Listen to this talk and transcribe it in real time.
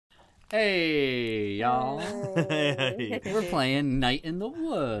Hey, y'all. Hey. We're playing Night in the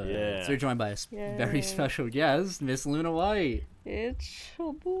Woods. Yeah. So we're joined by a very special guest, MissLunaWhite. It's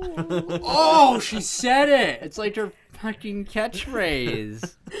a boo. Oh, she said it. It's like her fucking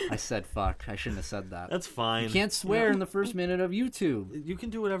catchphrase. I said fuck. I shouldn't have said that. That's fine. You can't swear in the first minute of YouTube. You can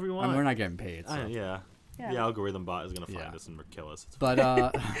do whatever you I want. mean, we're not getting paid. So. Yeah. The algorithm bot is going to find us and kill us. It's But,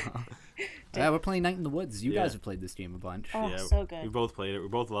 yeah, we're playing Night in the Woods. You guys have played this game a bunch. Oh, yeah, so good. We both played it. We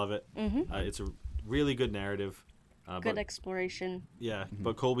both love it. Mm-hmm. It's a really good narrative. Good exploration. Yeah,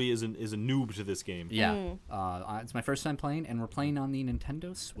 but Colby is a noob to this game. Yeah. It's my first time playing, and we're playing on the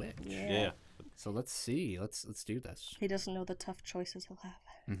Nintendo Switch. Yeah. So let's see. Let's do this. He doesn't know the tough choices he'll have.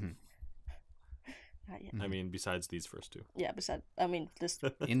 Mm-hmm. Not yet. I mean, besides these first two. Yeah, this.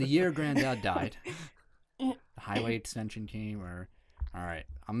 In the year Granddad died, the highway extension came. All right,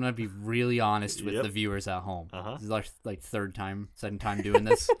 I'm gonna be really honest with the viewers at home. This is our second time doing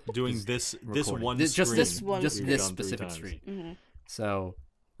this. Doing this one just stream. this specific stream. Mm-hmm. So,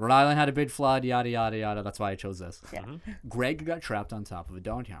 Rhode Island had a big flood. Yada yada yada. That's why I chose this. Yeah. Greg got trapped on top of a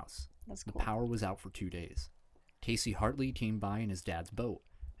doghouse. That's cool. The power was out for 2 days. Casey Hartley came by in his dad's boat,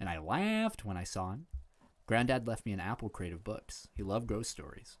 and I laughed when I saw him. Granddad left me an apple crate of books. He loved ghost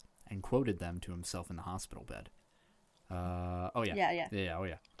stories and quoted them to himself in the hospital bed. Oh yeah.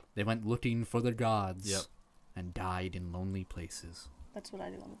 They went looking for the gods and died in lonely places. That's what I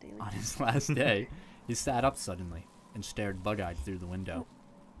do on the daily. On his last day, he sat up suddenly and stared bug-eyed through the window.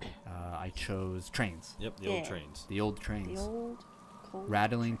 I chose trains. Yep, the old trains. The old trains. The old cold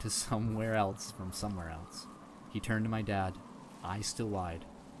Rattling to somewhere else from somewhere else. He turned to my dad. Eyes still wide.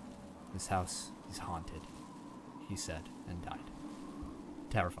 This house is haunted, he said, and died.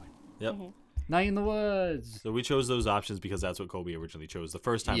 Terrifying. Yep. Mm-hmm. Night in the Woods. So we chose those options because that's what Colby originally chose the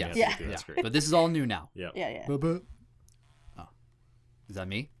first time. Yes. We had to do that screen. But this is all new now. Yeah. Yeah. Oh. Is that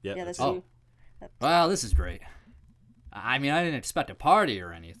me? Yep, Yeah, that's Oh. you. Well, this is great. I mean, I didn't expect a party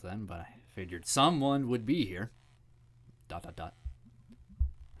or anything, but I figured someone would be here. ...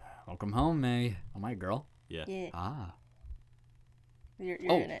 Welcome home, May. Oh, my girl. Yeah. Ah. You're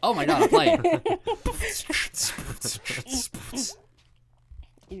in it. Oh my god, I'm playing.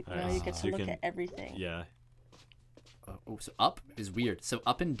 You get to look at everything. Yeah. So up is weird. So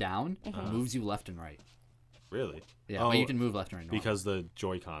up and down moves you left and right. Really? Yeah, but you can move left and right. Because the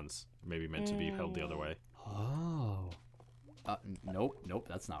Joy-Cons may be meant to be held the other way. Oh. Nope,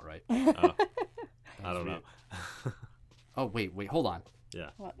 that's not right. I don't know. Oh, wait, hold on. Yeah.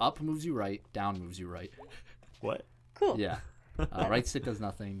 What? Up moves you right, down moves you right. What? Cool. Yeah. Right stick does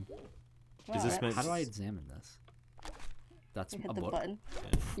nothing. Wow, Is this meant? How do I examine this? That's You a hit the book. button.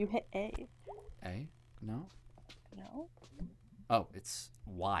 Yeah. You hit A. A? No? No? Oh, it's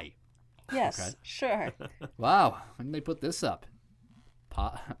Y. Yes, Okay. sure. Wow, when did they put this up?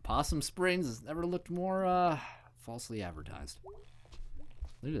 Possum Springs has never looked more falsely advertised.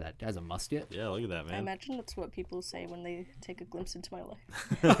 Look at that. Has a musket. Yeah, look at that, I man. imagine that's what people say when they take a glimpse into my life.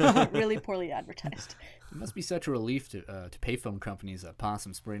 Really poorly advertised. It must be such a relief to payphone companies that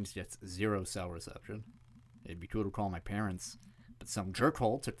Possum Springs gets 0 cell reception. It'd be cool to call my parents, but some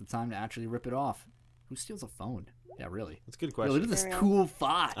jerkhole took the time to actually rip it off. Who steals a phone? Yeah, really. That's a good Yo, question. look at this For real. cool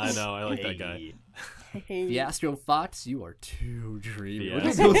fox. I know, I like that guy. Hey. Fiasco Fox, you are too dreamy. Look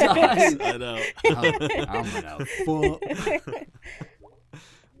at Fiasco those eyes. I know. I'm gonna fuck.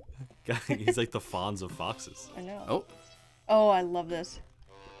 He's like the Fonz of foxes. I know. Oh, Oh, I love this.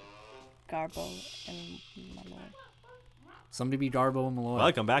 Garbo and Malloy. somebody be Garbo and Malloy.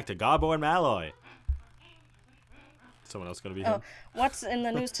 Welcome back to Garbo and Malloy. Someone else gonna be him? Oh, what's in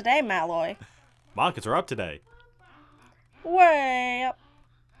the news today, Malloy? Markets are up today. Way up.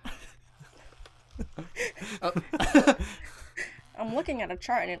 I'm looking at a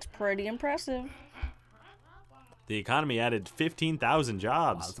chart and it's pretty impressive. The economy added 15,000 Wow,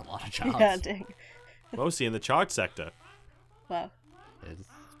 jobs, that's a lot of jobs. Yeah, dang. mostly in the chart sector. Wow. It's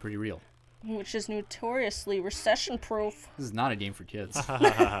pretty real. Which is notoriously recession-proof. This is not a game for kids.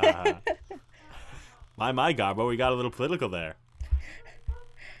 My Garbo, we got a little political there.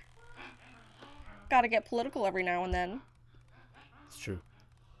 Gotta get political every now and then. It's true.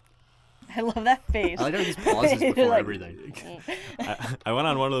 I love that face. I like how he just pauses before Like- everything. I went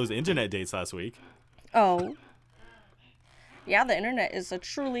on one of those internet dates last week. Oh. Yeah, the internet is a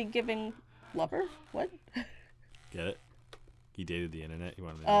truly giving lover. What? Get it? He dated the internet. He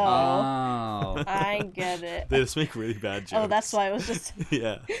wanted the Oh. Oh. I get it. They just make really bad jokes. Oh, that's why I was just...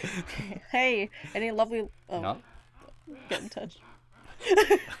 Yeah. Hey, any lovely... Oh, No, get in touch.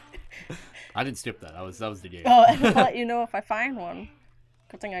 I didn't skip that. That was the game. Oh, and I'll let you know if I find one.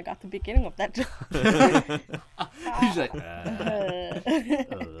 Good thing I got the beginning of that joke. He's like,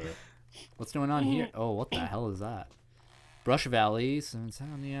 What's going on here? Oh, what the hell is that? Brush Valley, 7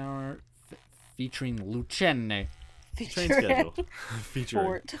 on the hour, featuring Lucene. Train schedule. Featuring.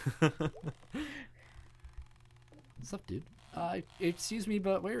 Fort. What's up, dude? Excuse me,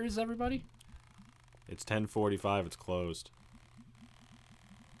 but where is everybody? It's 10:45. It's closed.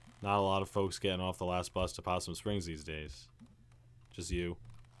 Not a lot of folks getting off the last bus to Possum Springs these days. Just you.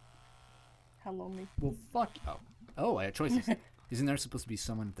 How lonely. Well, fuck. Oh, I had choices. Isn't there supposed to be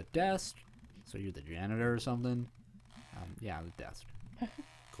someone at the desk? So you're the janitor or something? Yeah, the desk.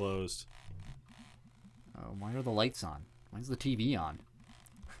 Closed. Why are the lights on? Why's the TV on?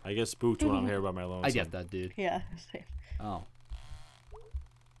 I get spooked when I'm here by my lonesome. I get that, dude. Yeah. Same. Oh.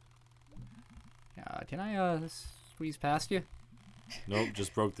 Can I squeeze past you? Nope,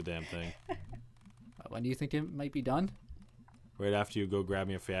 just broke the damn thing. When do you think it might be done? Right after you go grab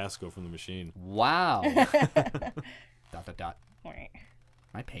me a fiasco from the machine. Wow. ... Am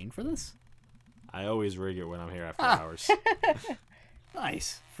I paying for this? I always rig it when I'm here after hours.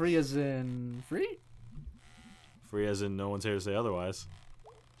 Nice. Free as in free? Free as in no one's here to say otherwise.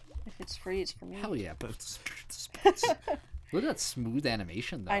 If it's free, it's for me. Hell yeah. But look at that smooth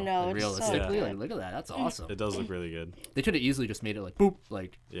animation, though. I know, Like, it's so realistically, good. like, look at that. That's awesome. It does look really good. They could have easily just made it like boop,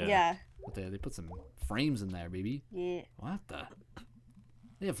 like. Yeah. But they put some frames in there, baby. Yeah. What the?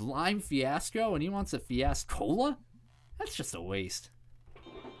 They have lime fiasco, and he wants a fiascola? That's just a waste.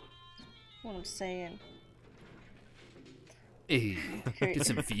 What I'm saying. Hey, get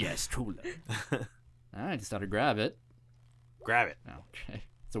some fiascola. I just thought to grab it. Grab it. Okay.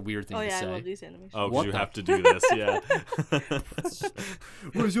 It's a weird thing Oh to yeah, say. I love these animations. Oh, What because you the- have to do this, yeah.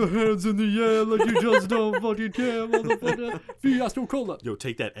 Raise your hands in the air like you just don't fucking care, motherfucker. Fiasco cola. Yo,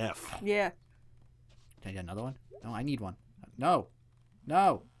 take that F. Yeah. Can I get another one? No, I need one. No.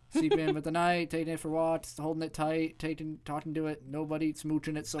 No. Sleeping with the night, taking it for walks, holding it tight, talking to it, nobody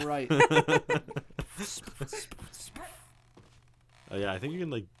smooching it so right. Yeah, I think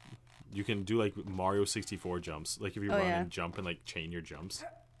you can do like Mario 64 jumps. Like if you Oh, run yeah. and jump and like chain your jumps.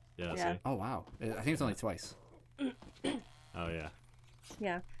 Yeah, Yeah. see? Oh, wow. I think it's only twice. Oh yeah.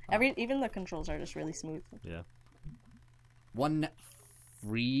 Yeah. Even the controls are just really smooth. Yeah. One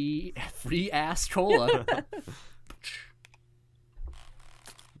free ass cola.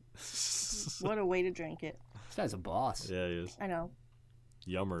 What a way to drink it. This guy's a boss. Yeah, he is. I know.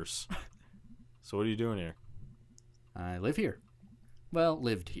 Yummers. So what are you doing here? I live here. Well,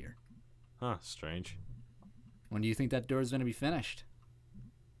 lived here. Huh, strange. When do you think that door is going to be finished?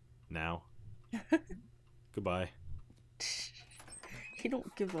 Now. Goodbye. He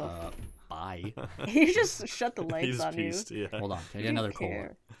don't give up. Bye. He just shut the lights He's on pieced, yeah. Hold on. Can I you. get another Don't cola?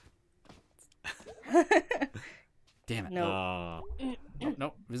 care. Damn it. No.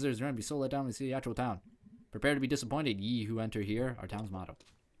 No. Visitors are going to be so let down when they see the actual town. Prepare to be disappointed, ye who enter here, our town's motto.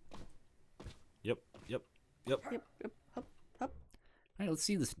 Yep. Yep. Yep. Hup, hup. All right, let's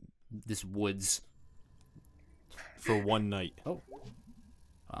see this woods. For one night. Oh. Well,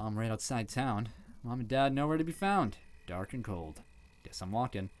 I'm right outside town. Mom and Dad nowhere to be found. Dark and cold. Guess I'm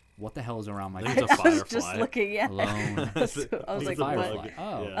walking. What the hell is around my I think it's a I was firefly. just looking, yeah. alone? So I was It's like, a what? Firefly. bug.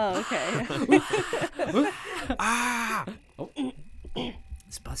 Oh. Yeah. Oh, okay. Ah!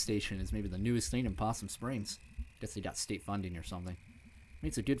 This bus station is maybe the newest thing in Possum Springs. Guess they got state funding or something.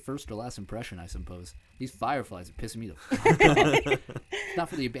 Makes a good first or last impression, I suppose. These fireflies are pissing me the fuck off. Not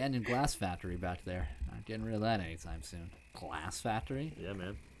for the abandoned glass factory back there. Not getting rid of that anytime soon. Glass factory? Yeah,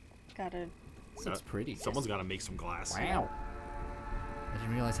 man. Gotta. This looks pretty. Someone's got to make some glass. Wow. I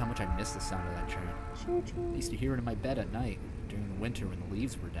didn't realize how much I missed the sound of that train. I used to hear it in my bed at night during the winter when the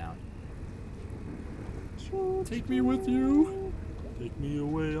leaves were down. Take me with you. Take me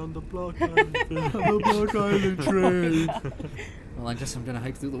away on the Block Island. The Block Island train. Well, I guess I'm gonna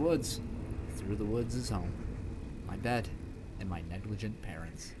hike through the woods. Through the woods is home. My bed and my negligent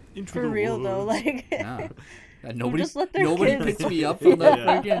parents. Into For the real though, woods. like. Yeah. Nobody, just let their nobody kids- picks me up from the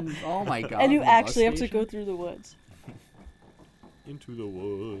Yeah. freaking. Oh my god. And you from the bus actually have to station? go through the woods Into the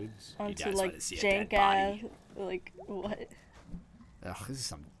woods. onto just like wanna see a dead jank ass, body. like what? Ugh, this is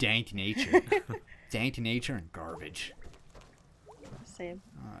some dank nature. Dank nature and garbage. Same.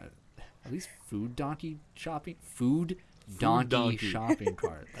 At least food donkey shopping. Food donkey, donkey. shopping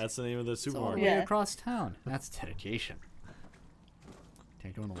cart. That's the name of the It's all the supermarket. way Yeah. across town. That's dedication. Can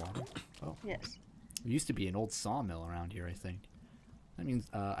I go in the water? Oh. Yes. There used to be an old sawmill around here, I think.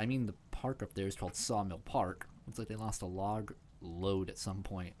 I mean the park up there is called Sawmill Park. Looks like they lost a log load at some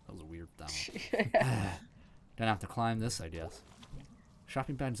point. That was a weird thing. Gonna have to climb this, I guess.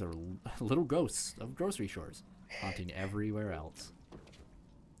 Shopping bags are little ghosts of grocery stores, haunting everywhere else.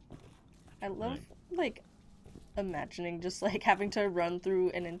 I love like imagining just like having to run through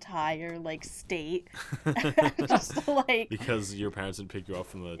an entire like state just to like Because your parents didn't pick you up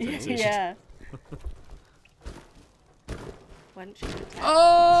from the train station. yeah. Why didn't you do that?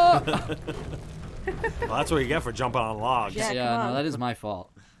 Oh! Well, that's what you get for jumping on logs. Yeah. Yeah, come no, on. that is my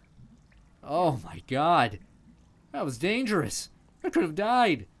fault. Oh my god. That was dangerous. I could have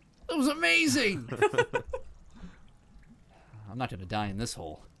died. That was amazing. I'm not gonna die in this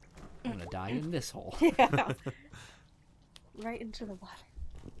hole. I'm gonna die in this hole. Yeah. Right into the water.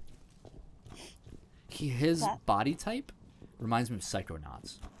 His body type reminds me of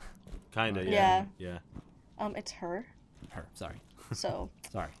Psychonauts. Kinda, Yeah. yeah. It's her. Her, sorry. So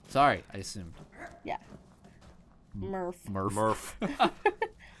Sorry, I assumed. yeah. Murph. Murph.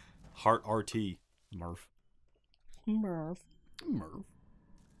 Heart RT. Murph.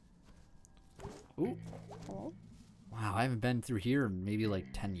 Ooh. Hello? Wow, I haven't been through here in maybe like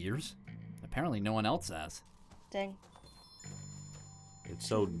 10 years. Apparently no one else has. Dang. It's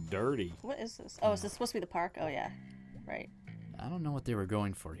so dirty. What is this? Oh, is this supposed to be the park? Oh yeah. Right. I don't know what they were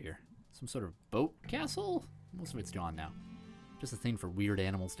going for here. Some sort of boat castle? Most of it's gone now. Just a thing for weird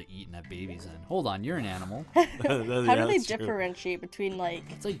animals to eat and have babies in. Hold on, you're an animal. How do they that's true. differentiate between like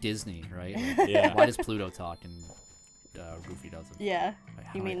It's like Disney, right? Like, Yeah. why does Pluto talk and Goofy doesn't? yeah. Like,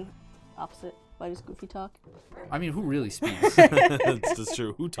 how You do I- mean opposite? Why does Goofy talk? I mean, who really speaks? That's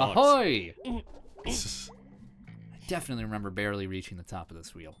true. Who talks? Ahoy! I definitely remember barely reaching the top of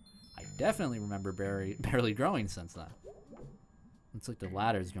this wheel. I definitely remember barely growing since then. Looks like the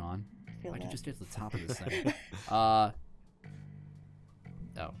ladder's gone. Feel I could that. just get to the top of this thing. Oh,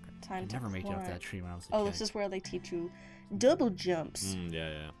 okay. Time I to never made it up climb. that tree when I was a Oh, kid. this is where they teach you double jumps.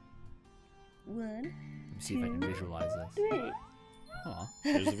 Yeah. 1, Let me see if I can visualize this. 3. Aw.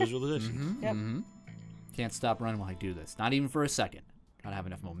 There's the visualization. Mm-hmm, Yep. mm-hmm. Can't stop running while I do this. Not even for a second. Gotta have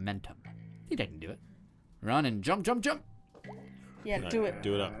enough momentum. I think I can do it. Run and jump, jump, jump. Yeah, do it.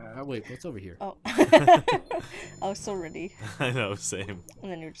 Do it up. Wait, what's over here? Oh. I was so ready. I know, same.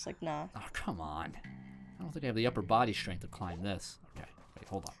 And then you're just like, nah. Oh, come on. I don't think I have the upper body strength to climb this. Okay, wait,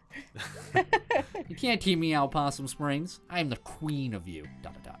 hold on. You can't keep me out, Possum Springs. I am the queen of you.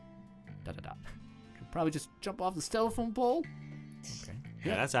 Dot, dot, dot. Dot, dot, dot. Should probably just jump off this telephone pole. Okay.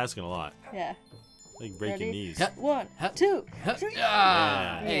 Yeah, that's asking a lot. Yeah. Like break Ready? your knees. Huh. 1, Huh. 2, Huh. 3.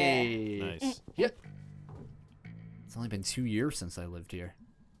 Ah, Yeah. hey. Nice. Yep. It's only been 2 years since I lived here.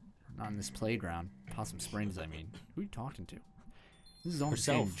 Not in this playground. Possum Springs, I mean. Who are you talking to? This is almost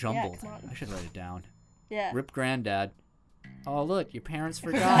getting Herself. jumbled. Yeah, come on. I should write it down. Yeah. Rip Granddad. Oh, look, your parents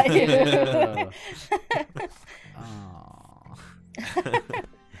forgot you. Oh.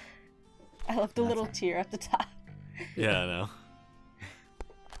 I love the little tear at the top. Yeah, I know.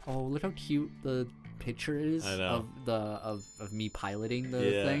 Oh, look how cute the picture is I know. of me piloting the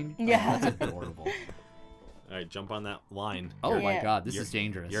Yeah. thing. Yeah. Oh, that's adorable. All right, jump on that line. Oh Yeah. my god, this You're- is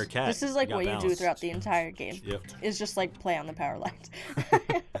dangerous. You're a cat. This is like got what you do balance. throughout the entire game. Yep. Is just like play on the power lines.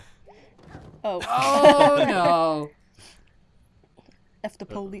 Oh. Oh no. F the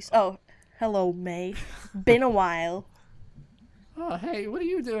police. Oh, hello, May. Been a while. Oh, hey, what are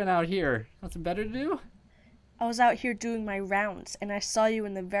you doing out here? Nothing better to do? I was out here doing my rounds, and I saw you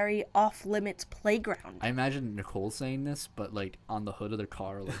in the very off-limits playground. I imagine Nicole saying this, but like on the hood of their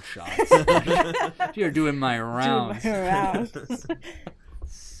car, like shots. You're doing my rounds. Doing my rounds.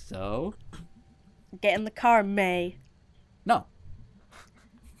 So? Get in the car, May. No.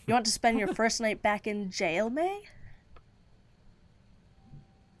 You want to spend your first night back in jail, May?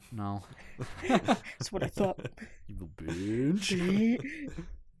 No. That's what I thought. You bitch.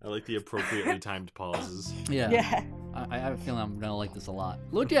 I like the appropriately timed pauses. Yeah. Yeah. I have a feeling I'm gonna like this a lot.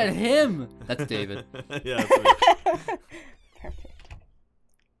 Look at him! That's David. Yeah, that's right. Perfect.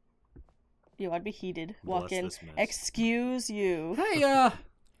 Yo, I'd be heated. Bless Walk in. this mess. Excuse you. Hey,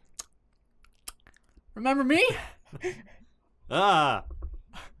 remember me? Ah!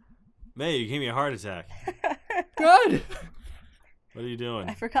 May, you gave me a heart attack. Good. What are you doing?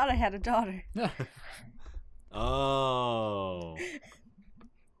 I forgot I had a daughter. Oh.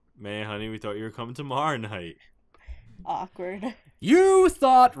 May, honey, we thought you were coming tomorrow night. Awkward. You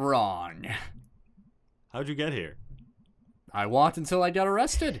thought wrong. How'd you get here? I walked until I got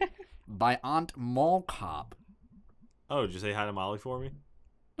arrested by Aunt Mall Cop. Oh, did you say hi to Molly for me?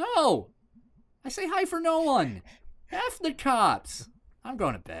 No! I say hi for no one. F the cops. I'm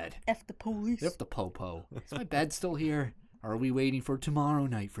going to bed. F the police. F the popo. Is my bed still here? Or are we waiting for tomorrow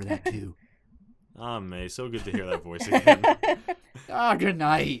night for that too? Ah, May, so good to hear that voice again. Ah, good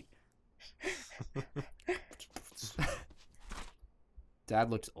night. Dad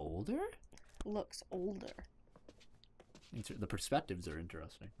looks older? Looks older. The perspectives are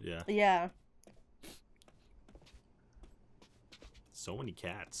interesting. Yeah. Yeah. So many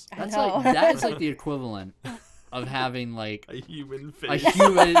cats. I That's know. like that is like the equivalent of having like A human a face.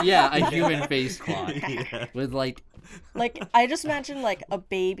 human face cloth Yeah. with like Like, I just imagine, like, a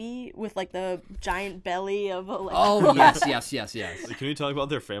baby with, like, the giant belly of a, like... oh yes. Like, can we talk about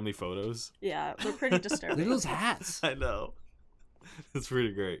their family photos? Yeah, they're pretty Look at disturbing. those hats. I know. It's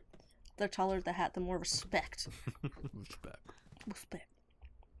pretty great. The taller the hat, the more respect. Respect. Respect.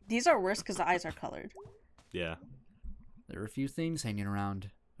 These are worse because the eyes are colored. Yeah. There are a few things hanging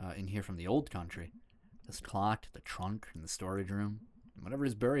around in here from the old country. This clock, the trunk, and the storage room. And whatever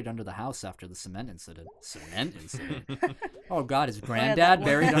is buried under the house after the cement incident. Cement incident? Oh, God, is that Granddad one.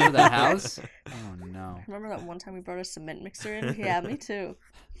 buried under the house? Oh, no. Remember that one time we brought a cement mixer in? Yeah, me too.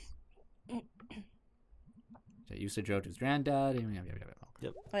 So you said Joe to his granddad. Oh,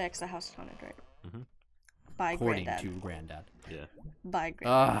 yeah, because the house is haunted, right? Mhm. By According Granddad. to Granddad. Yeah. By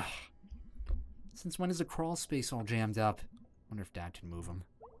Granddad. Since when is the crawl space all jammed up? Wonder if Dad can move him.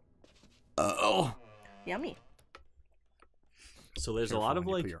 Oh. Yummy. So there's Careful a lot of when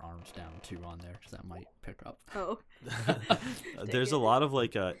you like put your arms down too on there, because that might pick up. Oh. there's a lot of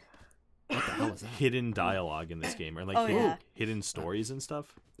like What the hell is that? hidden dialogue in this game, or like Oh, hidden, yeah. hidden stories and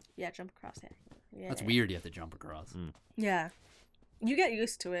stuff. Yeah, jump across. Yeah. That's weird. You have to jump across. Yeah. You get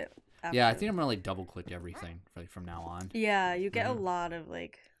used to it. After. Yeah, I think I'm gonna like double click everything from now on. Yeah, you get a lot of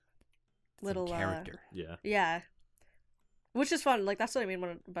like Some little character. Yeah. Yeah. Which is fun. Like that's what I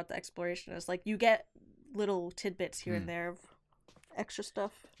mean about the exploration is like you get little tidbits here and there of extra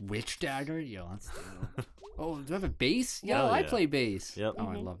stuff. Witch dagger? Yo, that's dope. Oh, do I have a bass? Yo, Hell I yeah. play bass. Yep. Oh,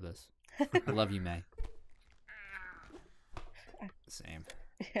 I love this. I love you, May. Same.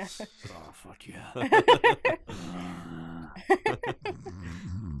 Yeah. Oh, fuck yeah.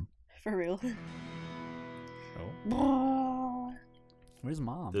 For real. Oh, where's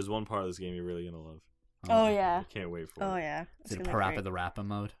Mom? There's one part of this game you're really gonna love. Oh yeah. I can't wait for Oh it. yeah. Is it gonna be Parappa great. the Rapper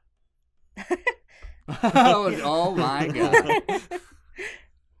mode? Oh my god.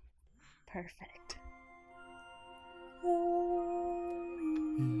 Perfect.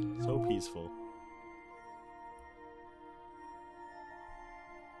 So peaceful.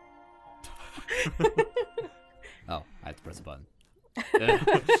 Oh, I have to press a button.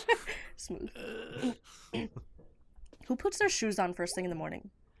 Smooth. Who puts their shoes on first thing in the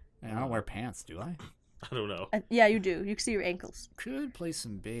morning? I don't wear pants, do I? I don't know. Yeah, you do. You can see your ankles. Could play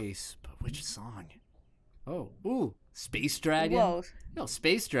some bass, but which song? Oh, ooh, Space Dragon. Whoa. No,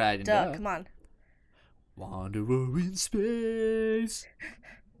 Space Dragon. Duh, come on. Wanderer in space,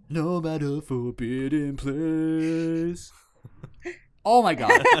 no matter forbidden place. Oh my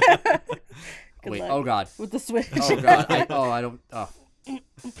god. Good Wait, luck. oh god. With the switch. Oh god. I don't. Oh.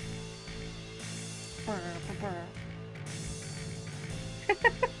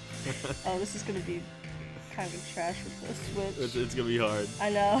 Oh, this is gonna be kind of trash with the switch. It's gonna be hard. I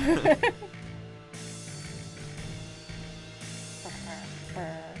know.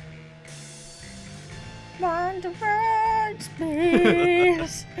 Wanderer in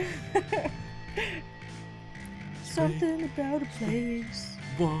space. Something about a place.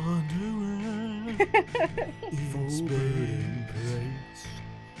 Wanderer in forbidden place.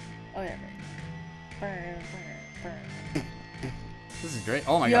 Oh yeah. Burn. This is great.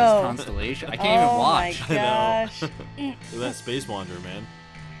 Oh my god, Yo. it's Constellation. I can't even watch. Oh my gosh. Look at that Space Wanderer, man.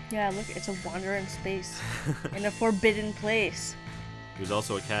 Yeah, look, it's a wanderer in space. In a forbidden place. There's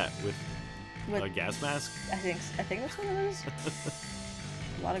also a cat with With a gas mask. I think that's what it is.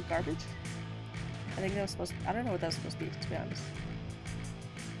 A lot of garbage. I think that was supposed to, I don't know what that was supposed to be, to be honest.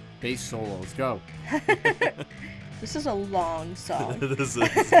 Bass solo. Let's go. This is a long song. This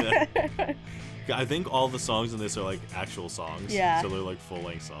is, yeah. I think all the songs in this are like actual songs. Yeah. So they're like full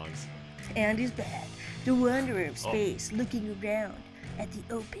length songs. Andy's back. The wanderer of space, looking around at the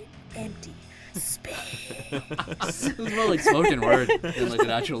open, empty space. It was more like spoken word than like an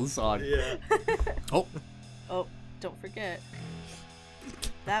actual song. Yeah. Oh. Oh, don't forget.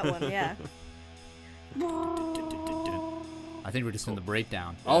 That one, yeah. I think we're just in the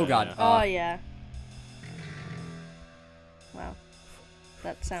breakdown. Oh god. yeah. Oh, yeah. Wow.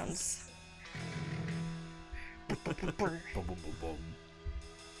 That sounds...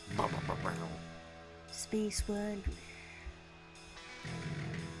 Space wanderer.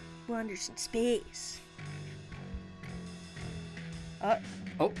 Wanders in space. Oh.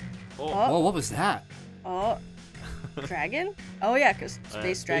 Oh. Whoa, what was that? Oh. Dragon? Oh, yeah, because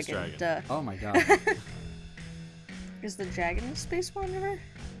Space Space Dragon. Dragon. Duh. Oh my god. Is the dragon the Space Wanderer?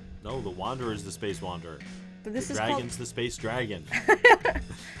 No, the Wanderer is the Space Wanderer. But this The is Dragon's the Space Dragon. called...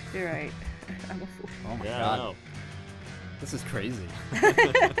 You're right. I'm a fool. Oh my Yeah, I god. know. This is crazy.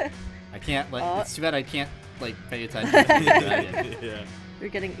 I can't let. Oh. It's too bad I can't like pay attention to the dragon. Yeah. You're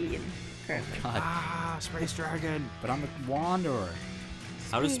getting eaten currently. God. Space dragon. But I'm a wanderer.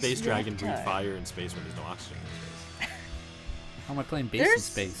 How does Space Dragon breathe Nectar. fire in space when there's no oxygen in space? How am I playing bass in There's-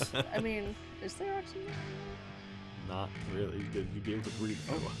 space? I mean, is there oxygen? Not really. You'd be able to breathe if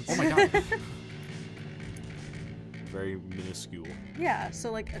there was. Oh my god. Very minuscule. Yeah,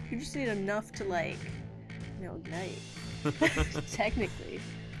 so like you just need enough to like, ignite. Technically,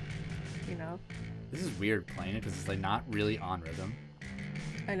 This is weird playing it because it's like not really on rhythm.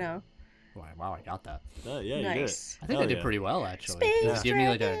 I know. Wow, I got that. Yeah, you did it. Nice. I think Hell I did yeah. pretty well actually. Space Just give me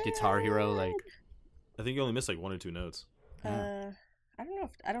like a Dragon! Guitar Hero like. I think you only missed like 1 or 2 notes. Yeah. I don't know.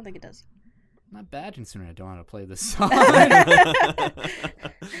 I don't think it does. Not bad considering I don't know how to play this song.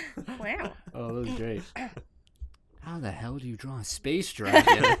 Wow. Oh, that was great. How the hell do you draw a space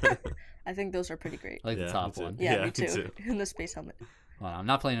dragon? I think those are pretty great. I like Yeah, the top me too. one. Yeah, Yeah, me me too. too. In the space helmet. Well, I'm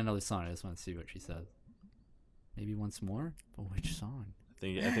not playing another song. I just want to see what she says. Maybe once more? But which song?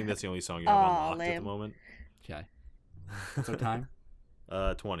 I think that's the only song you have Aw, unlocked at the lame. moment. Okay. What's our time?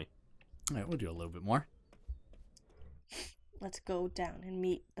 20. All right, we'll do a little bit more. Let's go down and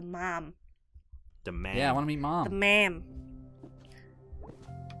meet the mom. The man. Yeah, I want to meet The Mom. ma'am.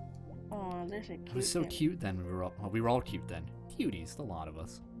 Oh, there's a cute. It was so man. cute then. We were all cute then. Cuties, the lot of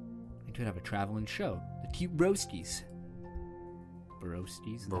us. We could have a traveling show. The cute Broskies.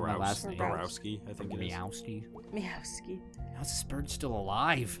 Barowskis? Is that my last name? Borowski, I think it is. Meowski. Meowski. How's this bird still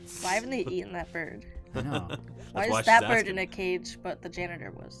alive? Why haven't they eaten that bird? I know. Why why is that she's bird asking. in a cage, but the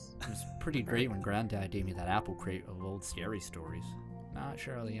janitor was? It was pretty great when Granddad gave me that apple crate of old scary stories. Not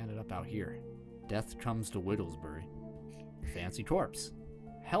sure how they ended up out here. Death comes to Whittlesbury. Fancy corpse.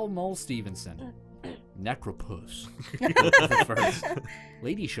 Hell Mole Stevenson. Necropus. The first.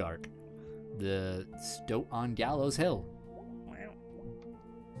 Lady Shark. The Stoat on Gallows Hill. Wow.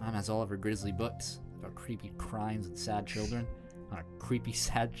 Mom has all of her grisly books about creepy crimes and sad children on a creepy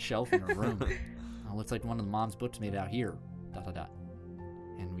sad shelf in her room. Oh, looks like one of the mom's books made it out here. ...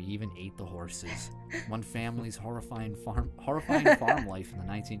 And we even ate the horses. One family's horrifying farm life in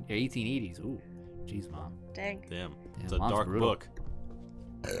the 1880s. Ooh, jeez, Mom. Dang. Damn. Yeah, It's a Mom's dark brutal. book.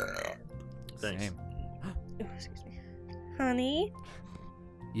 Thanks. Same. Ooh, excuse me. Honey,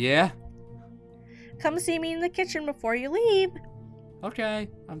 Yeah. come see me in the kitchen before you leave. Okay.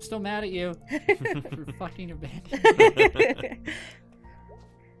 I'm still mad at you for fucking abandoning.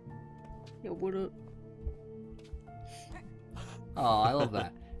 Yo, what up? Oh, I love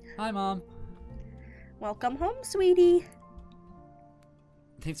that. Hi, Mom. Welcome home, sweetie.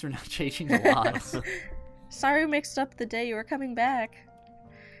 Thanks for not changing the locks. Sorry we mixed up the day you were coming back.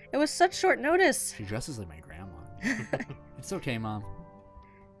 It was such short notice. She dresses like my grandma. It's okay, Mom.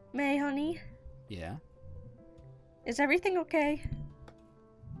 May, honey, Yeah. is everything okay?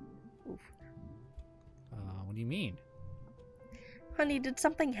 What do you mean? Honey, did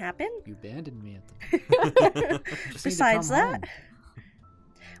something happen? You abandoned me at the. Just need to Besides come that? home.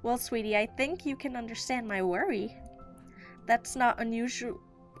 Well, sweetie, I think you can understand my worry. That's not unusual.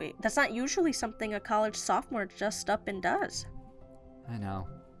 Wait, that's not usually something a college sophomore just up and does. I know.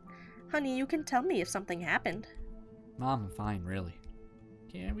 Honey, you can tell me if something happened. Mom, I'm fine, really.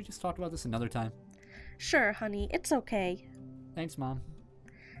 Can't we just talk about this another time? Sure, honey, it's okay. Thanks, Mom.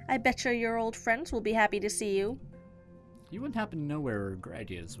 I betcha your old friends will be happy to see you. You wouldn't happen to know where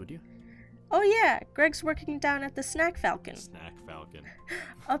Greg is, would you? Oh yeah, Greg's working down at the Snack Falcon. Snack Falcon.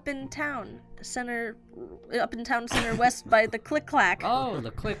 Up in town center west by the Click Clack. Oh,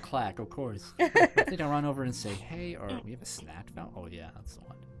 the Click Clack, of course. I think I'll run over and say, hey, or we have a snack falcon? Oh, yeah, that's the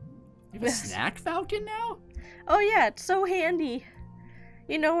one. You have a Yes. snack falcon now? Oh yeah, it's so handy.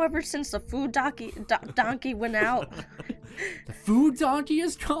 You know, ever since the food donkey went out. The food donkey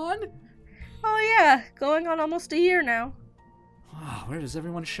is gone? Oh yeah, going on almost a year now. Wow, where does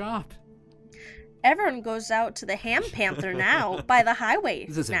everyone shop? Everyone goes out to the Ham Panther now, by the highway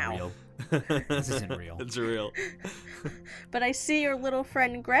This isn't now. real. This isn't real. It's real. But I see your little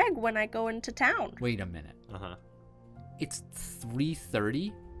friend Greg when I go into town. Wait a minute. Uh-huh. It's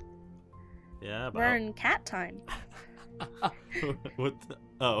 3:30? Yeah, We're about. in cat time. What?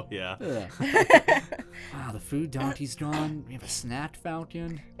 Oh, yeah. Ugh. Wow, the food donkey's gone. We have a snack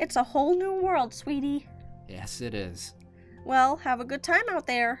falcon. It's a whole new world, sweetie. Yes, it is. Well, have a good time out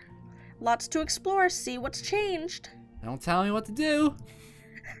there. Lots to explore, see what's changed. Don't tell me what to do.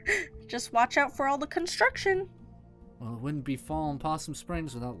 Just watch out for all the construction. Well, it wouldn't be fall in Possum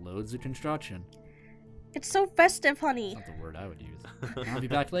Springs without loads of construction. It's so festive, honey. Not the word I would use. I'll be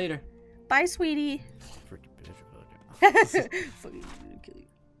back later. Bye, sweetie. Freaking bitch. Fucking kill you.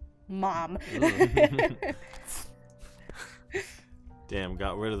 Mom. Ugh. Damn,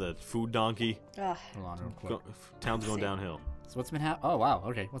 got rid of the food donkey. Ugh. Hold on real quick. Town's going downhill. So what's been Oh, wow.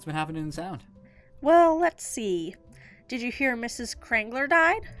 Okay. What's been happening in sound? Well, let's see. Did you hear Mrs. Krangler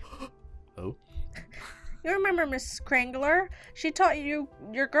died? Oh. You remember Mrs. Krangler? She taught you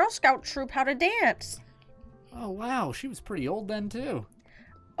your Girl Scout troop how to dance. Oh, wow. She was pretty old then, too.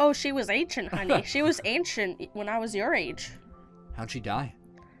 Oh, she was ancient, honey. She was ancient when I was your age. How'd she die?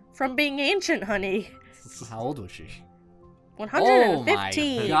 From being ancient, honey. How old was she?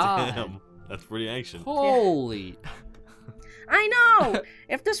 115. Oh, my God. Damn, that's pretty ancient. Holy. I know!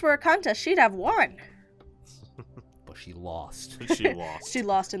 If this were a contest, she'd have won. But she lost. She lost. She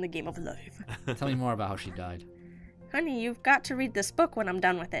lost in the game of life. Tell me more about how she died. Honey, you've got to read this book when I'm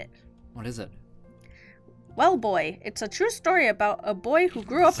done with it. What is it? Well, boy, it's a true story about a boy who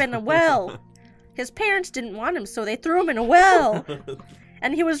grew up in a well. His parents didn't want him, so they threw him in a well.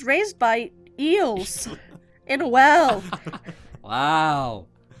 And he was raised by eels in a well. Wow.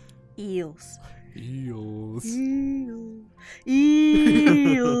 Eels. Eels. Eels.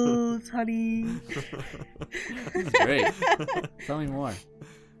 Eels, honey. This is great. Tell me more.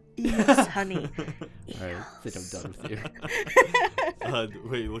 Eels, honey. All right, I think I'm done with you.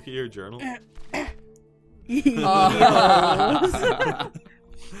 Wait, look at your journal. Eels.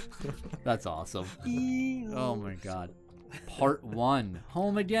 That's awesome. Eels. Oh my God. Part 1.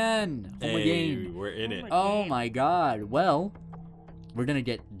 Home again. Home Hey, again. we're in it. Oh my God. Well, we're going to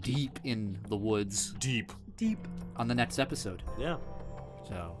get deep in the woods Deep. on the next episode. Yeah.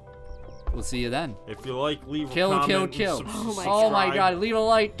 So, we'll see you then. If you like, leave a Kill, comment. kill. Oh my Oh my God. Leave a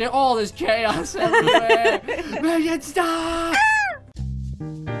like. All this chaos everywhere. Million stop.